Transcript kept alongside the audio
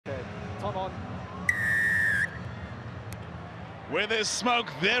Time on. Where there's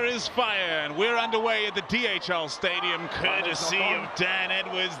smoke, there is fire, and we're underway at the DHL Stadium, courtesy of Dan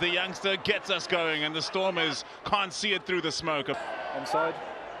Edwards. The youngster gets us going, and the Stormers can't see it through the smoke. Onside.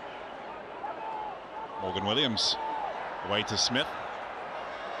 Morgan Williams, away to Smith.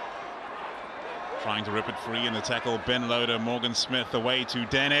 Trying to rip it free in the tackle, Ben Loader. Morgan Smith away to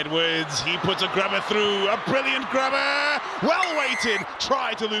Dan Edwards. He puts a grabber through, a brilliant grabber. Well weighted,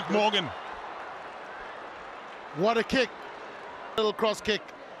 try to Luke Morgan. What a kick. Little cross kick.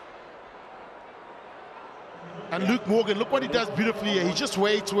 And Luke Morgan, look what he does beautifully here. He just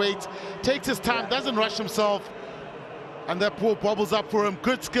waits, takes his time, doesn't rush himself. And that ball bobbles up for him.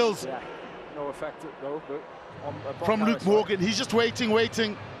 Good skills. Yeah, no effect though. But from Luke Morgan. He's just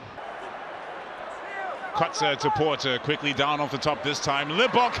waiting. Kotzer to Porter, quickly down off the top this time.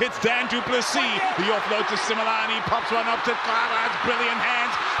 Libok hits Dan du Plessis. The offload to Similani, pops one up to Kara's brilliant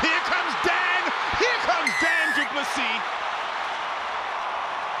hands. Here comes Dan du Plessis.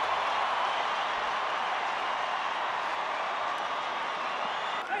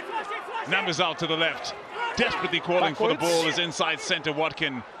 Numbers out to the left, desperately calling for the ball is inside centre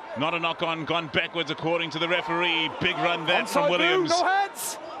Watkin. Not a knock on, gone backwards according to the referee. Big run there from Williams. No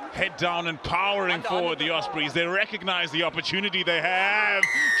heads. Head down and powering forward the Ospreys. They recognize the opportunity they have.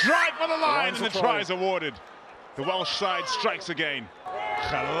 Drive for the line and the try is awarded. The Welsh side strikes again.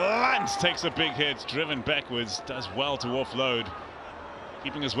 Gallant takes a big hit, driven backwards, does well to offload.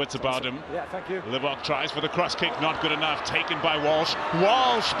 Keeping his wits about him. Yeah, thank you. Libok tries for the cross kick, not good enough. Taken by Walsh.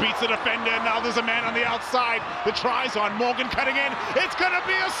 Walsh beats the defender. Now there's a man on the outside. The try's on. Morgan cutting in. It's going to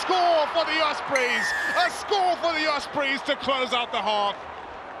be a score for the Ospreys. A score for the Ospreys to close out the half.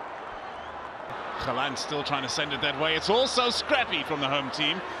 Gallant still trying to send it that way. It's also scrappy from the home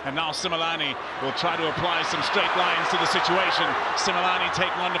team. And now Similani will try to apply some straight lines to the situation. Similani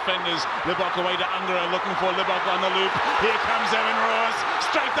taking on defenders. Libok away to Ungra, looking for Libok on the loop. Here comes Evan Roos,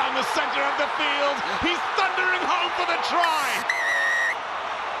 straight down the center of the field. He's thundering home for the try.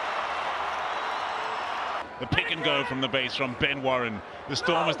 The pick and go from the base from Ben Warren. The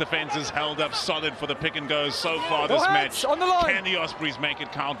Stormers defense is held up solid for the pick and goes so far this match. On the line. Can the Ospreys make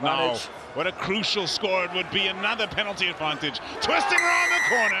it count now? What a crucial score it would be. Another penalty advantage. Twisting around the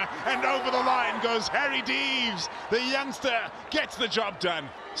corner and over the line goes Harry Deeves. The youngster gets the job done.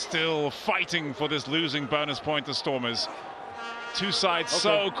 Still fighting for this losing bonus point, the Stormers. Two sides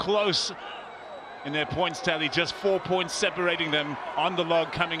so close in their points tally. Just 4 points separating them on the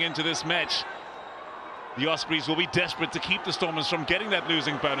log coming into this match. The Ospreys will be desperate to keep the Stormers from getting that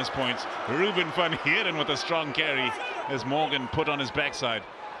losing bonus point. Ruben van Heeren with a strong carry as Morgan put on his backside.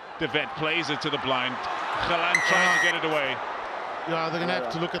 De Vet plays it to the blind. Gallant trying to get it away. Yeah, they're going to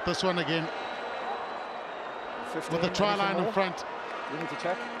have to look at this one again. 15, with the try line in front. We need to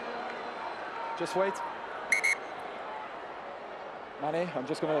check. Just wait. Manny, I'm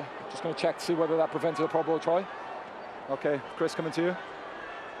just gonna check to see whether that prevented a probable try. Okay, Chris, coming to you.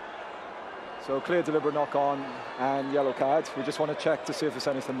 So clear deliberate knock on and yellow card. We just want to check to see if there's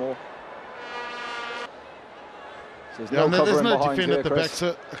anything more. So there's no defender at the back,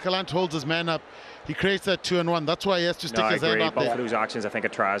 so Gallant holds his man up. He creates that 2-on-1 That's why he has to stick his hand out there. Both of those actions, I think a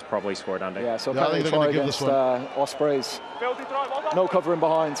try is probably scored under. Yeah, so I think they're going to give this one. Ospreys. No covering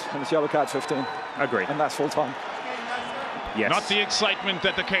behind, and it's yellow card 15. Agreed. And that's full time. Yes. Not the excitement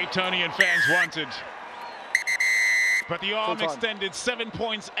that the Cape Townian fans wanted. But the arm extended, 7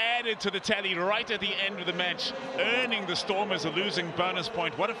 points added to the tally right at the end of the match, earning the Stormers a losing bonus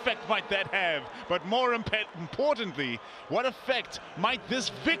point. What effect might that have? But more importantly, what effect might this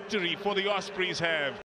victory for the Ospreys have?